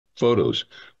photos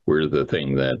were the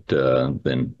thing that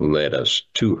then led us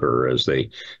to her as they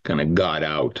kind of got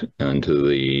out onto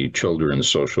the children's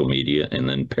social media, and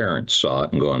then parents saw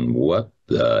it and going, what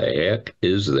the heck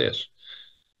is this?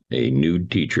 A nude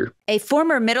teacher. A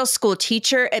former middle school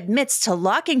teacher admits to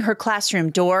locking her classroom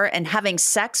door and having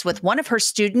sex with one of her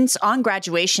students on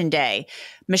graduation day.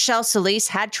 Michelle Solis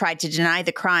had tried to deny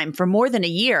the crime for more than a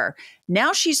year.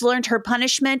 Now she's learned her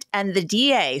punishment, and the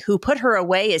DA who put her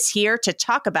away is here to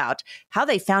talk about how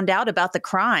they found out about the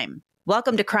crime.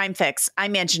 Welcome to Crime Fix.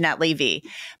 I'm Anjanette Levy.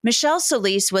 Michelle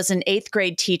Solis was an 8th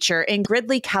grade teacher in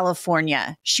Gridley,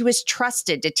 California. She was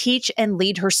trusted to teach and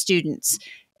lead her students.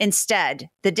 Instead,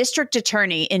 the district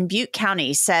attorney in Butte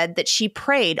County said that she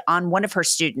preyed on one of her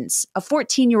students, a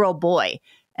 14-year-old boy,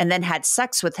 and then had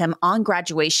sex with him on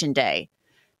graduation day.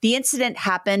 The incident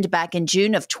happened back in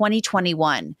June of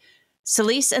 2021.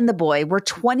 Solis and the boy were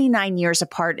 29 years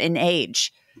apart in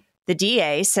age. The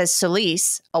DA says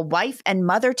Solis, a wife and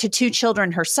mother to 2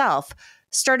 children herself,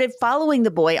 started following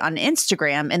the boy on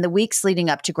Instagram in the weeks leading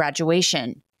up to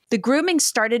graduation. The grooming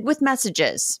started with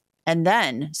messages. And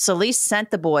then Solis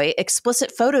sent the boy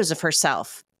explicit photos of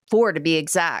herself, 4 to be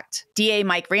exact. DA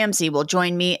Mike Ramsey will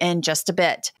join me in just a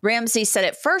bit. Ramsey said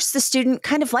at first the student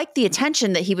kind of liked the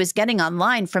attention that he was getting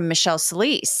online from Michelle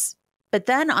Solis. But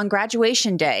then on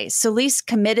graduation day, Solis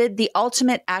committed the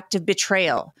ultimate act of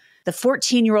betrayal. The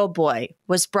 14-year-old boy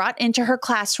was brought into her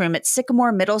classroom at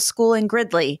Sycamore Middle School in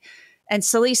Gridley, and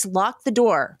Solis locked the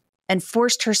door and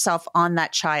forced herself on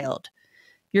that child.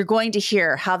 You're going to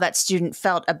hear how that student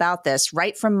felt about this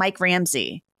right from Mike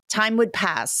Ramsey. Time would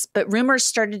pass, but rumors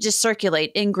started to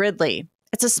circulate in Gridley.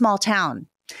 It's a small town.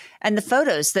 And the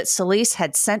photos that Solis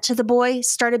had sent to the boy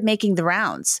started making the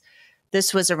rounds.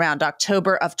 This was around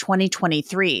October of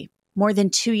 2023, more than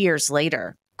 2 years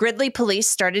later. Gridley police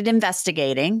started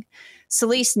investigating.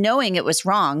 Solis, knowing it was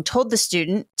wrong, told the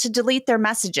student to delete their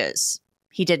messages.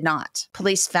 He did not.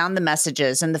 Police found the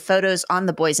messages and the photos on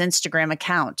the boy's Instagram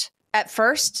account. At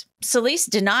first, Solis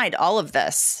denied all of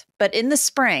this, but in the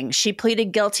spring, she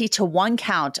pleaded guilty to 1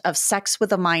 count of sex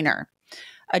with a minor.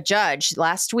 A judge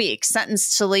last week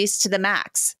sentenced Solis to the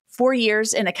max, 4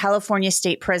 years in a California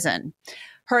state prison.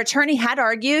 Her attorney had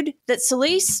argued that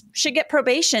Solis should get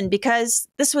probation because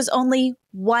this was only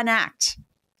 1 act.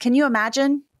 Can you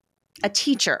imagine? A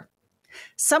teacher,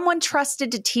 someone trusted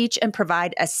to teach and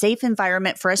provide a safe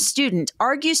environment for a student,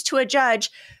 argues to a judge,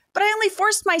 but I only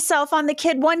forced myself on the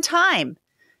kid 1 time.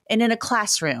 And in a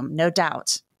classroom, no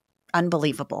doubt.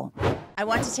 Unbelievable. I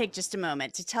want to take just a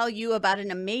moment to tell you about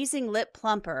an amazing lip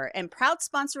plumper and proud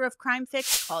sponsor of Crime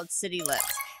Fix called City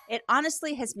Lips. It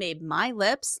honestly has made my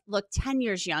lips look 10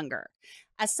 years younger.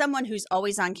 As someone who's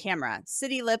always on camera,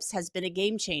 City Lips has been a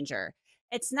game changer.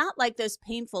 It's not like those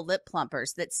painful lip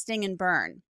plumpers that sting and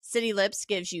burn. City Lips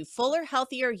gives you fuller,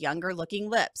 healthier, younger looking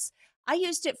lips. I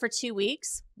used it for 2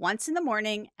 weeks, once in the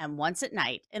morning and once at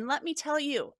night. And let me tell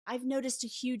you, I've noticed a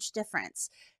huge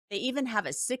difference. They even have a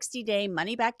 60-day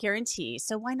money-back guarantee,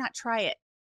 so why not try it?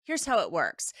 Here's how it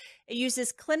works. It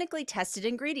uses clinically tested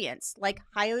ingredients like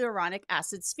hyaluronic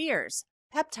acid spheres,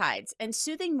 peptides, and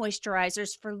soothing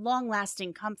moisturizers for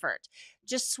long-lasting comfort.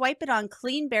 Just swipe it on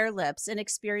clean, bare lips and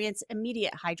experience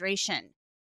immediate hydration.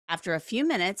 After a few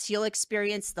minutes, you'll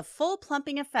experience the full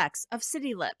plumping effects of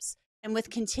City Lips. And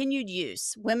with continued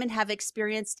use, women have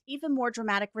experienced even more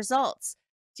dramatic results.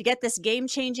 To get this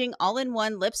game-changing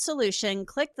all-in-one lip solution,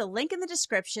 click the link in the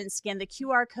description, scan the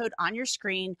QR code on your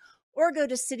screen, or go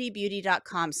to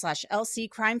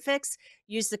citybeauty.com/LCCrimeFix.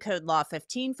 Use the code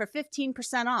LAW15 for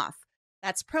 15% off.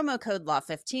 That's promo code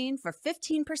LAW15 for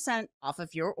 15% off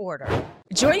of your order.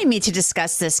 Joining me to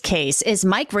discuss this case is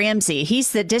Mike Ramsey.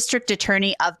 He's the district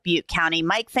attorney of Butte County.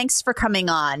 Mike, thanks for coming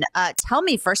on. Tell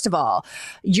me, first of all,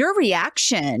 your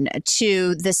reaction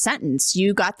to the sentence.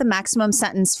 You got the maximum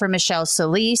sentence for Michelle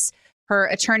Solis. Her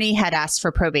attorney had asked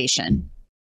for probation.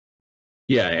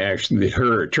 Yeah, actually,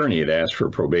 her attorney had asked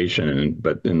for probation,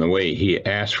 but in the way he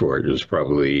asked for it was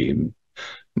probably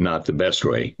not the best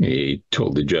way. He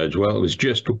told the judge, well, it was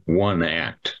just 1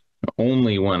 act,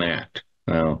 only 1 act.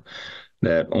 Well,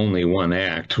 that only 1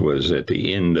 act was at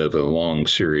the end of a long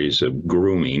series of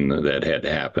grooming that had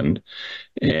happened.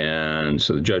 And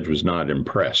so the judge was not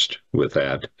impressed with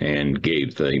that and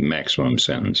gave the maximum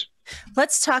sentence.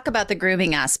 Let's talk about the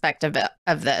grooming aspect of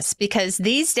this, because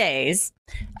these days,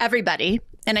 everybody,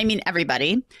 and I mean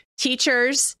everybody,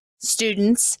 teachers,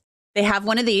 students, they have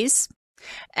one of these.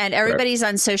 And everybody's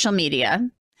on social media.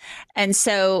 And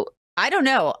so I don't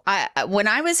know. When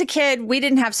I was a kid, we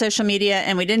didn't have social media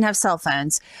and we didn't have cell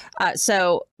phones.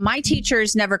 So my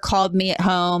teachers never called me at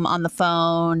home on the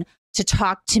phone. to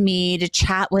talk to me, to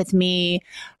chat with me.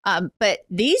 But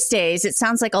these days, it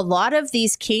sounds like a lot of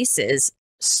these cases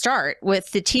start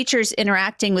with the teachers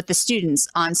interacting with the students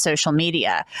on social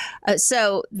media.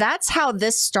 So that's how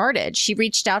this started. She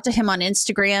reached out to him on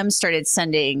Instagram, started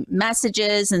sending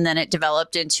messages, and then it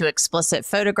developed into explicit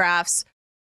photographs.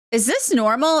 Is this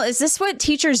normal? Is this what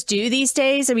teachers do these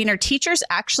days? I mean, are teachers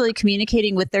actually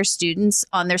communicating with their students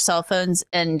on their cell phones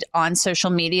and on social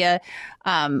media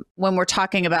when we're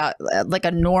talking about like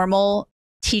a normal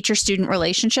teacher-student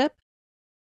relationship?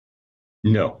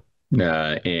 No.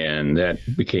 And that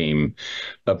became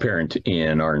apparent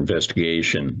in our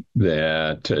investigation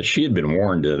that she had been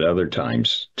warned at other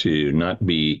times to not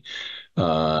be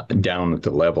down at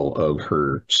the level of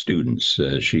her students.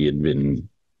 She had been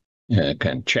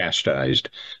kind of chastised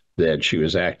that she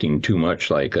was acting too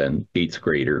much like an eighth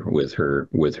grader with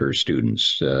her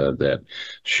students. That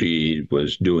she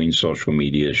was doing social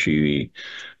media.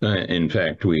 In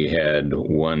fact, we had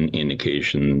one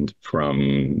indication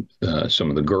from some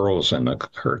of the girls in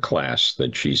her class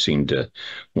that she seemed to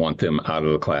want them out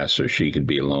of the class so she could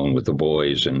be alone with the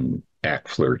boys and act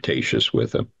flirtatious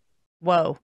with them.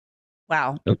 Whoa!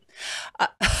 Wow. Yep.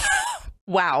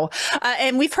 Wow.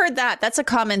 And we've heard that. That's a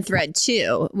common thread,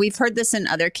 too. We've heard this in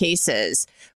other cases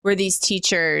where these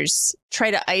teachers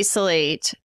try to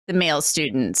isolate the male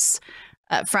students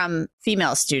from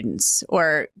female students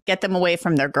or get them away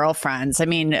from their girlfriends. I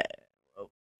mean,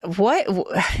 what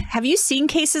have you seen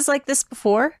cases like this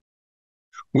before?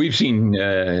 We've seen,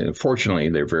 fortunately,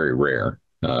 they're very rare,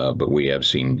 but we have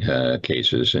seen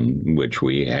cases in which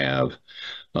we have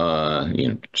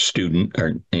student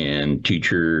and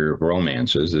teacher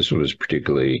romances. This was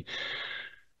particularly,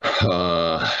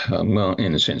 well,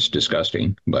 in a sense,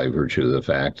 disgusting by virtue of the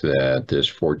fact that this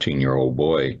 14-year-old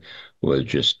boy was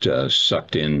just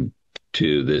sucked in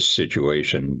to this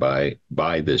situation by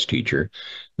this teacher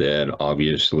that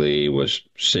obviously was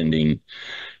sending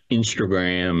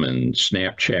Instagram and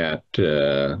Snapchat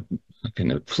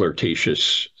kind of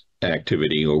flirtatious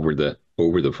activity over the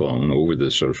phone, over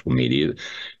the social media,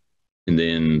 and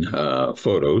then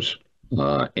photos,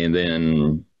 and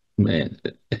then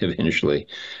eventually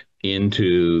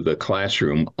into the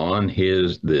classroom on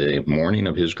the morning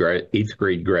of his eighth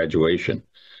grade graduation.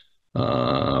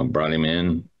 Brought him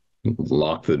in,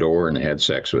 locked the door, and had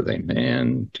sex with him.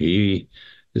 And he,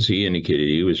 as he indicated,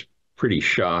 he was pretty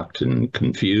shocked and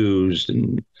confused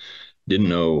and didn't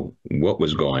know what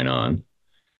was going on.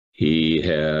 He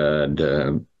had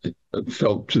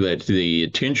felt that the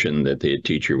attention that the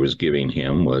teacher was giving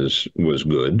him was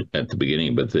good at the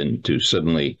beginning, but then to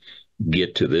suddenly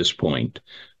get to this point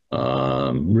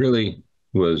really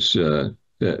was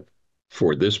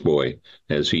for this boy,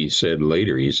 as he said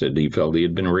later, he said he felt he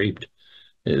had been raped.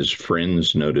 His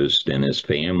friends noticed and his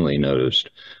family noticed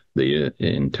the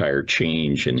entire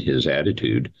change in his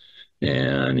attitude,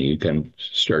 and he kind of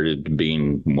started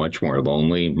being much more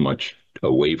lonely, much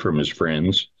away from his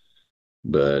friends.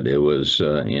 But it was,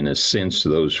 in a sense,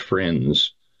 those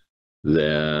friends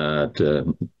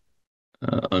that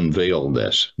unveiled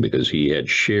this, because he had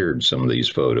shared some of these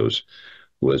photos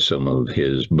with some of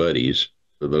his buddies.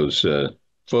 Those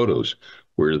photos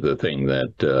were the thing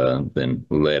that then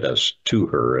led us to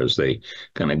her as they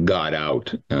kind of got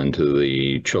out onto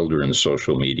the children's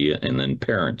social media, and then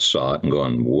parents saw it and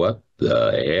going, what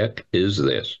the heck is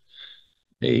this?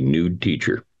 A nude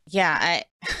teacher. Yeah,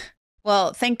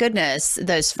 well, thank goodness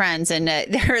those friends. And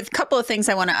there are a couple of things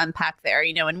I want to unpack there,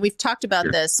 and we've talked about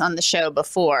Sure. this on the show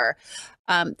before.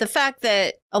 The fact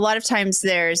that a lot of times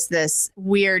there's this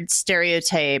weird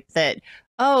stereotype that,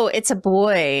 oh, it's a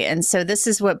boy. And so this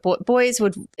is what boys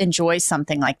would enjoy,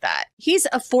 something like that. He's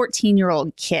a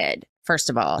 14-year-old kid. First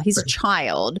of all, he's a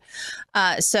child.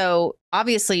 So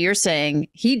obviously you're saying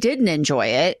he didn't enjoy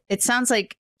it. It sounds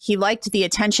like he liked the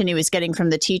attention he was getting from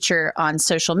the teacher on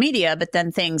social media, but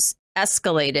then things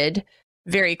escalated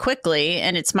very quickly.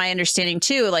 And it's my understanding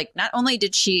too, like not only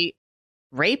did she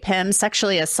rape him,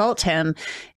 sexually assault him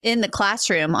in the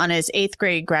classroom on his eighth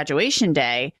grade graduation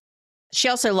day, she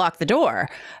also locked the door.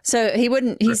 So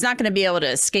he's not going to be able to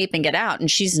escape and get out. And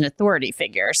she's an authority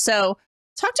figure. So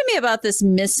talk to me about this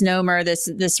misnomer,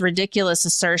 this ridiculous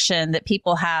assertion that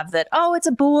people have that, oh, it's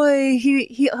a boy,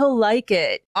 he'll like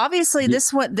it. Obviously,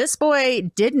 this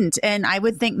boy didn't, and I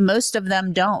would think most of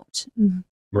them don't.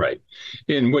 Right.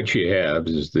 And what you have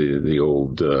is the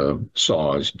old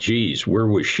saws, geez, where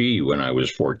was she when I was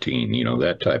 14?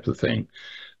 That type of thing.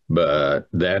 But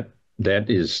that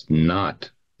is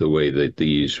not the way that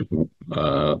these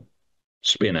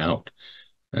spin out.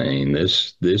 I mean,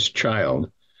 this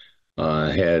child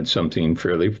had something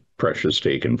fairly precious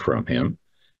taken from him.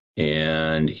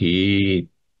 and he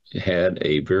had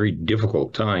a very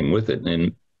difficult time with it.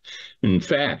 And in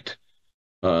fact,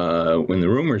 when the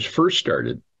rumors first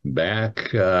started,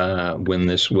 back when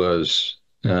this was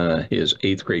his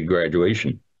eighth grade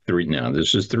graduation,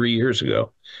 this is 3 years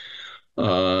ago,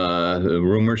 the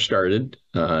rumor started.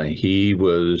 He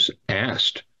was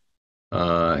asked,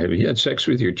 have you had sex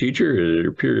with your teacher? It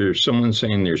appears someone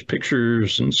saying there's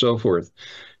pictures and so forth.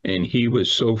 And he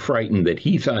was so frightened that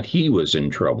he thought he was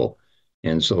in trouble,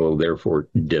 and so therefore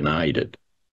denied it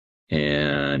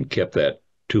and kept that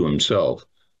to himself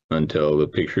until the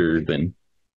picture then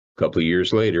a couple of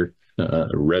years later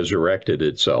resurrected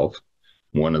itself,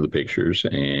 one of the pictures,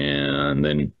 and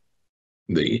then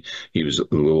he was a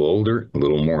little older, a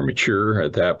little more mature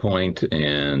at that point,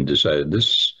 and decided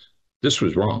this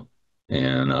was wrong,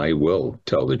 and I will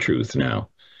tell the truth now.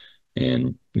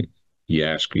 And you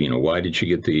ask, why did she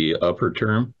get the upper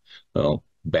term? Well,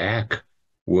 back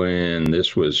when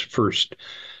this was first,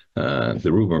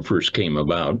 the rumor first came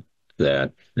about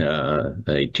that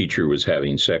a teacher was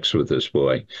having sex with this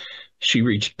boy, she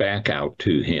reached back out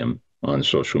to him on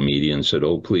social media and said,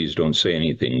 oh, please don't say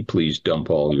anything. Please dump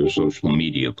all your social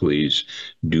media. Please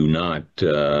do not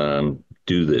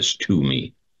do this to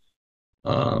me.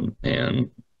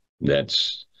 And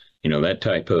that's, that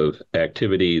type of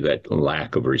activity, that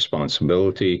lack of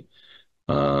responsibility,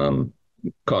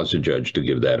 caused the judge to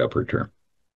give that upper term.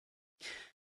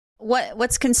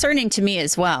 What's concerning to me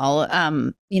as well,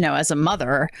 as a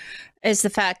mother, is the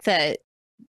fact that,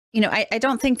 I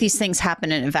don't think these things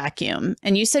happen in a vacuum.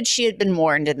 And you said she had been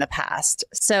warned in the past.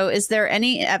 So is there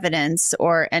any evidence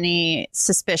or any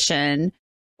suspicion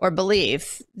or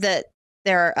belief that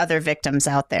there are other victims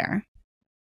out there?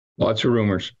 Lots of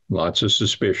rumors, lots of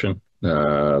suspicion,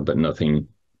 but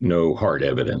no hard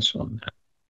evidence on that.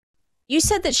 You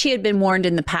said that she had been warned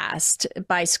in the past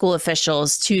by school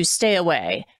officials to stay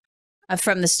away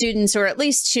from the students, or at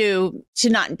least to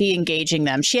not be engaging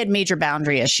them. She had major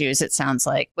boundary issues, it sounds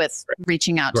like, with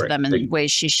reaching out to them in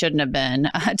ways she shouldn't have been,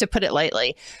 to put it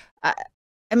lightly.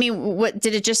 What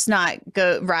did it just not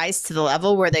rise to the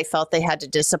level where they felt they had to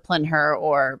discipline her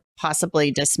or possibly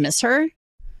dismiss her?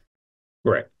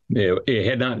 Right. It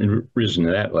had not risen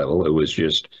to that level. It was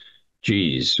just,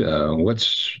 geez,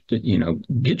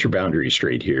 get your boundaries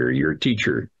straight here. You're a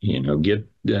teacher,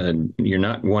 you're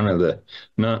not one of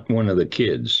the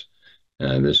kids.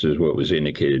 This is what was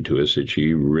indicated to us, that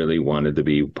she really wanted to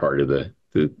be part of the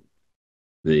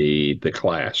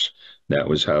class. That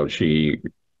was how she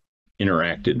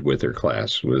interacted with her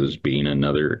class, was being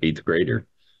another eighth grader.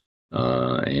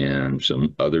 And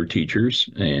some other teachers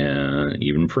and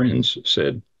even friends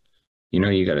said,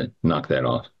 you got to knock that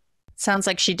off. Sounds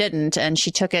like she didn't, and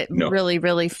she took it really,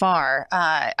 really far.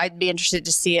 I'd be interested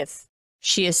to see if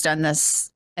she has done this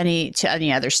to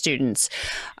any other students.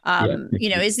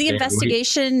 Is the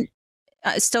investigation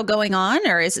still going on,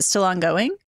 or is it still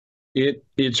ongoing?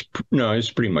 It's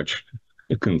pretty much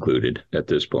concluded at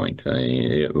this point.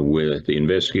 With the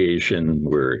investigation,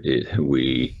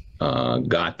 we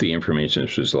got the information.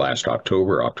 This was last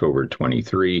October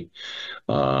 23,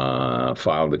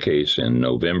 filed the case in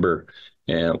November,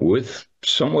 and with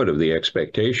somewhat of the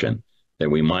expectation that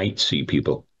we might see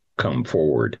people come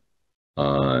forward.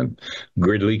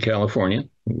 Gridley, California,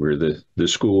 where the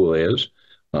school is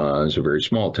a very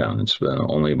small town. It's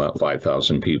only about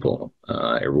 5,000 people.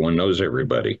 Everyone knows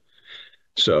everybody.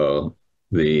 So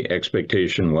the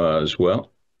expectation was,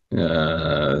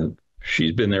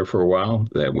 she's been there for a while,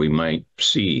 that we might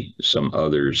see some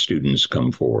other students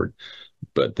come forward.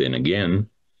 But then again,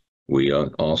 we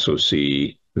also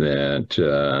see that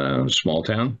small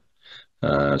town,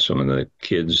 some of the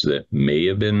kids that may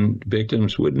have been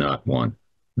victims would not want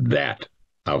that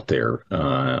out there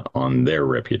on their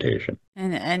reputation.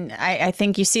 And I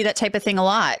think you see that type of thing a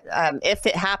lot. If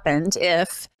it happened,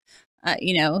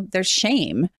 there's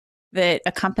shame that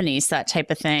accompanies that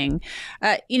type of thing.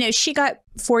 She got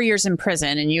 4 years in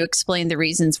prison, and you explained the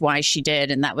reasons why she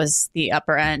did, and that was the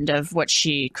upper end of what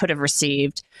she could have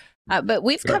received. But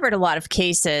we've covered a lot of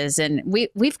cases, and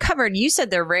we've covered, you said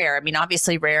they're rare.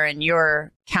 Obviously rare in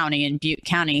your county, in Butte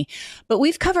County, but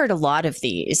we've covered a lot of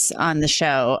these on the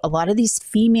show, a lot of these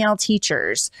female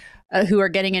teachers who are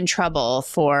getting in trouble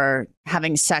for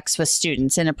having sex with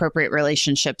students, inappropriate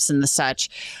relationships and the such.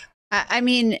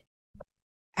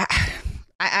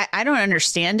 I don't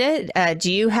understand it.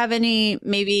 Do you have any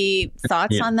maybe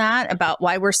thoughts on that, about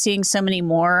why we're seeing so many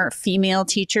more female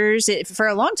teachers? For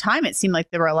a long time, it seemed like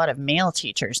there were a lot of male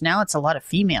teachers. Now it's a lot of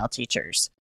female teachers.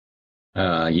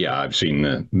 I've seen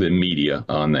the media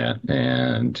on that.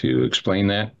 And to explain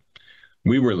that,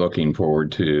 we were looking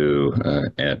forward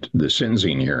to, at the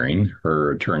sentencing hearing,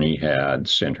 her attorney had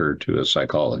sent her to a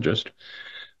psychologist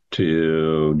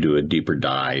to do a deeper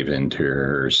dive into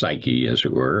her psyche, as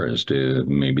it were, as to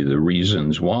maybe the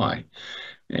reasons why.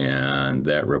 And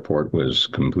that report was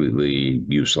completely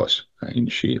useless. I mean,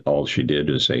 all she did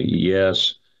was say,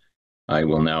 "Yes, I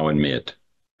will now admit,"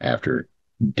 after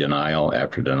denial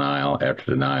after denial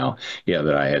after denial, yeah,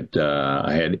 that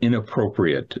I had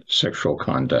inappropriate sexual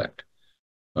contact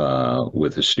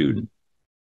with a student.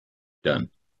 Done.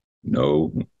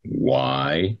 No,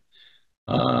 why?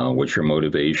 What's your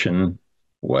motivation?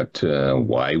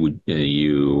 Why would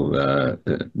you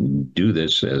do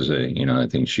this as a, I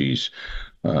think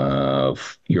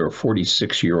you're a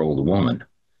 46-year-old woman.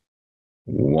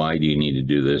 Why do you need to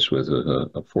do this with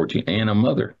a 14 and a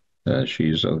mother?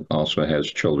 She's also has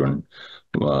children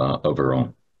of her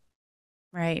own.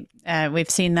 Right. We've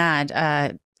seen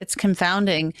that. It's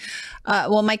confounding.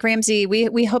 Well, Mike Ramsey,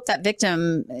 we hope that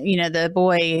victim,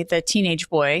 the teenage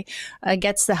boy,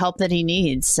 gets the help that he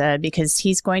needs because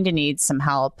he's going to need some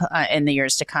help in the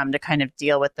years to come to kind of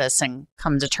deal with this and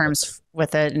come to terms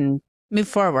with it and move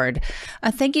forward.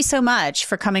 Thank you so much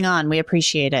for coming on. We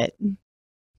appreciate it.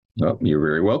 Well, you're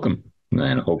very welcome.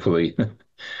 And hopefully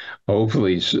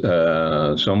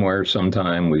somewhere,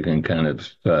 sometime, we can kind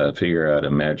of figure out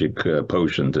a magic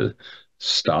potion to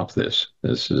stop this.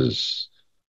 This is,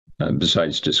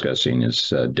 besides disgusting,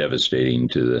 is devastating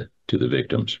to the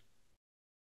victims.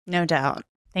 No doubt.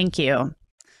 Thank you.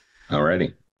 All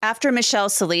righty. After Michelle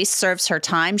Solis serves her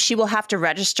time, she will have to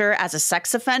register as a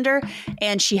sex offender,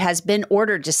 and she has been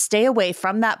ordered to stay away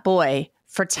from that boy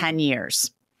for 10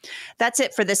 years. That's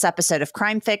it for this episode of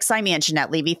Crime Fix. I'm Anjanette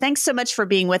Levy. Thanks so much for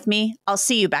being with me. I'll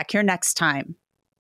see you back here next time.